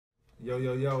Yo,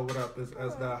 yo, yo, what up? It's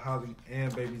Sdot, Holly,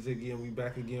 and Baby Ziggy, and we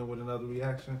back again with another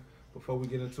reaction. Before we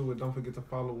get into it, don't forget to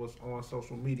follow us on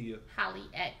social media. Holly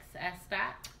X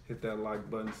Sdot. Hit that like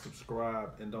button,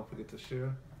 subscribe, and don't forget to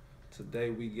share. Today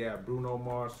we got Bruno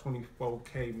Mars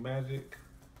 24K Magic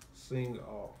Sing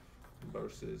Off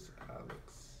versus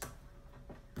Alex.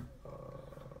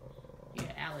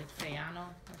 Alex Aiono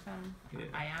or something. Yeah.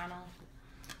 Aiono.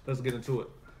 Let's get into it.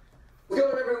 What's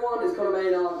going on, everyone? It's Conor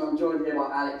Maynard, and I'm joined here by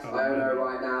Alex Aiono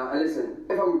right now. And listen,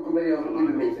 if I'm completely honest, we've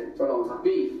been beefing for a long time.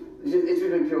 Beef. It's just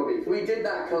been pure beef. We did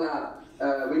that collab.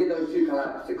 We did those two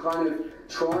collabs to kind of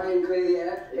try and clear the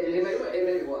air. It made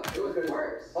it work. It was good.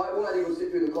 All I did was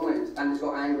sit through the comments and just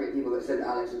got angry at people that said that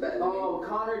Alex was better than me. Oh,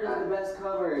 Connor does the best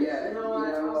covers. Yeah. You know what?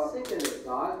 I'm sick of it,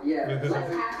 dog. Yeah. Let's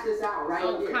hash this out right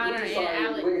So here. Connor and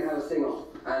Alex. We're going to have a sing-off.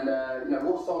 And,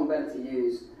 what song better to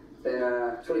use than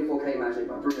 24K Magic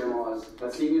by Bruno Mars.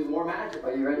 Let's see who's more magic.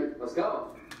 Are you ready? Let's go.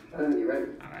 I don't think you're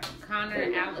ready. Alright. Connor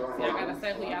and Alex. Y'all gotta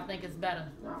say who y'all think is better.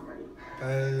 No, I'm ready.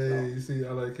 Hey, you see, I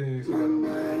like King. Oh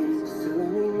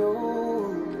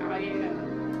yeah.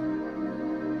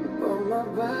 But my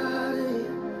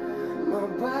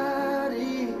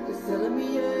body is telling me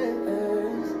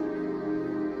yes.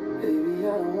 Baby, I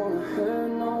don't wanna hurt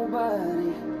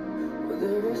nobody, but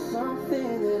there is something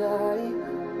that I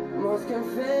must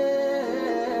confess.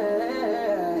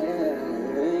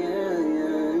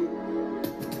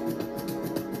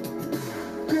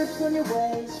 Grips on your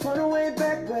waist, run away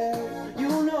back way. You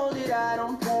know that I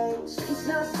don't play. Streets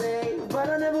not safe, but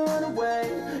I never run away,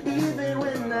 even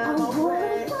when I'm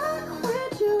away. Walk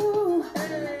with you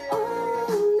all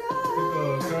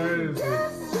night.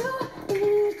 Yes, you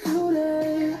is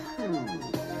today.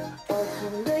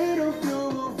 Too late to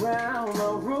flew around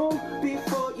my room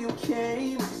before you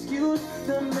came. Excuse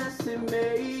the mess it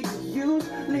made.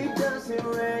 Usually doesn't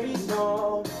rain.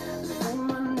 No, say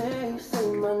my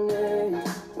name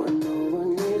when no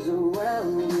one is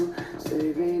around you.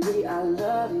 Say, baby, I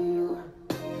love you.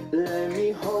 Let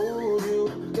me hold you,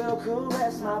 girl,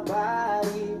 caress my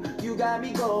body. You got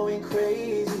me going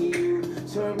crazy. You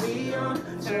turn me on,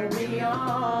 turn me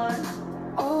on.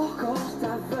 All calls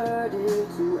diverted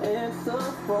to answer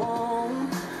phone.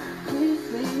 Please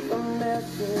leave a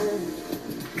message.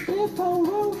 If I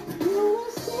wrote you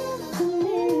a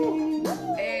symphony,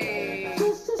 Hey.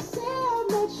 just to say how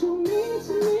much you mean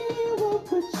to me, what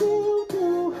would you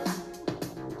do?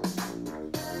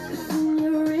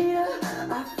 Senorita,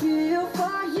 I feel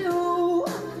for you.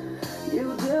 You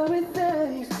deal with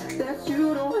things that you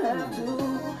don't have to.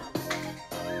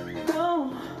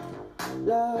 Don't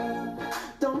love,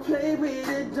 don't play with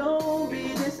it, don't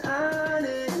be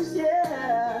dishonest,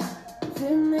 yeah.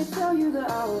 Didn't they tell you that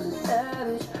I was a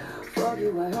savage? Fuck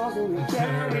you, I holes in your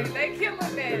carriage. They killing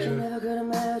But you that. never could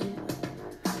imagine.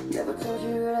 Never told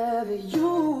you whatever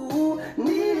you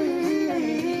need.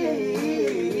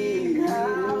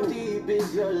 How deep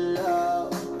is your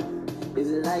love? Is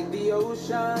it like the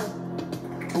ocean?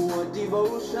 What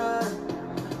devotion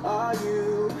are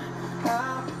you?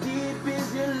 How deep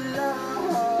is your love?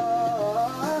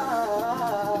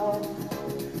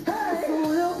 Hey! So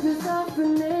help yourself a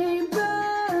neighbor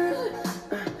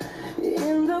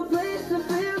in the place to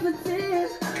feel the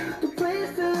tears, the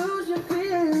place to lose your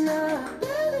fear now.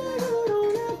 Baby, you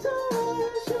don't have to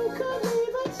rush, you could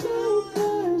leave a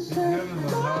two-person.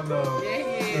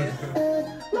 Yeah. And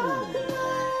my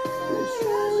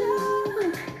treasure,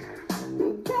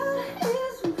 that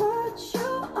is what you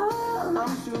are.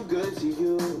 I'm too good to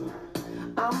you,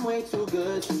 I'm way too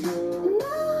good to you.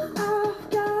 Now I've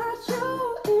got you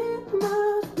in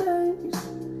my space.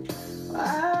 I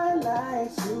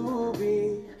like to be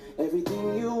everything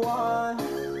you want.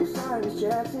 I'm sorry, Miss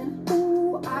Jackson.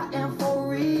 Ooh, I am for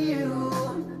real.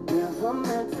 Never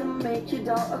meant to make your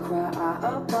daughter cry. I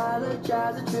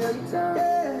apologize a trillion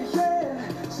times. Yeah.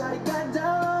 Shawty got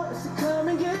down, so come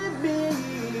and get me.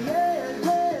 Yeah.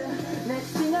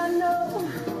 Next thing I know,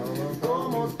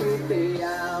 como tú te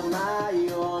llamas,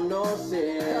 yo no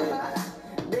sé.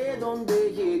 De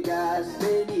dónde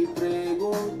llegaste, ni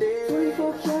pregunté.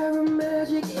 24 karat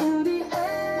magic in the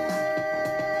air.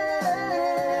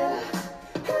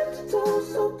 Head to toe,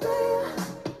 so clear.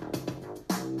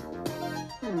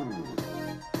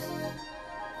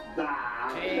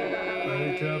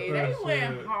 Hey, they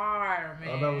went hard, man.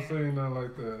 I never seen nothing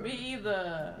like that. Me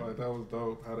either. Like that was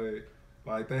dope. How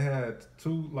they had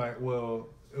two,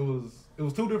 it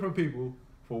was two different people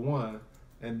for one,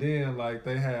 And then like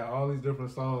they had all these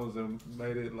different songs and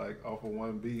made it like off of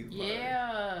one beat.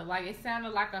 Yeah, like it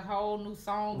sounded like a whole new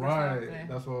song or Right. something.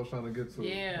 That's what I was trying to get to.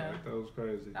 Yeah. Like, that was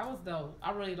crazy. That was dope.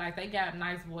 I really like. They got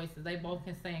nice voices. They both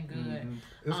can sing good. Mm-hmm.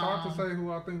 It's hard to say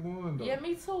who I think won though. Yeah,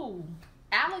 me too.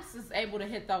 Alex is able to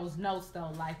hit those notes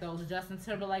though, like those Justin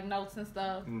Timberlake notes and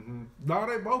stuff. Mm-hmm. No,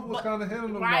 they both was kind of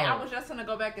hitting them. Right, though. I was just gonna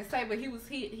go back and say, but he was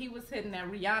hitting that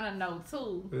Rihanna note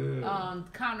too. Yeah.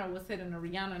 Connor was hitting the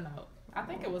Rihanna note. I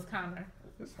think it was Connor.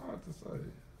 It's hard to say.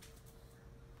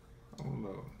 I don't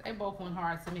know. They both went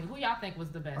hard to me. Who y'all think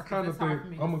was the best? I kind of think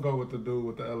I'm I'm gonna go with the dude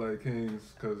with the LA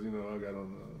Kings because you know I got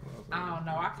on the. I don't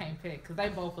know. I can't pick because they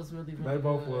both was really They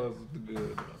both good. was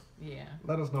good. Though. Yeah.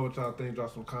 Let us know what y'all think.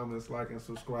 Drop some comments, like, and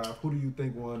subscribe. Who do you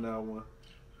think won that one?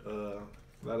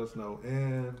 Let us know.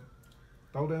 And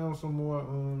throw down some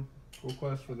more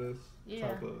requests for this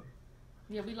type of.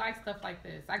 Yeah, we like stuff like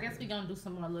this. I guess we're going to do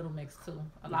some more Little Mix, too.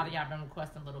 A lot of y'all been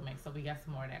requesting Little Mix, so we got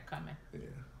some more of that coming. Yeah.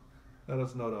 Let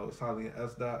us know, though. It's Holly and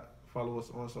Sdot. Follow us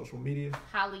on social media.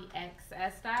 Holly X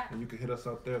Sdot. And you can hit us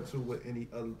up there, too, with any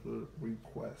other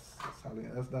requests. It's Holly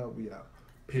and Sdot. We out.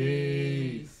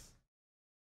 Peace.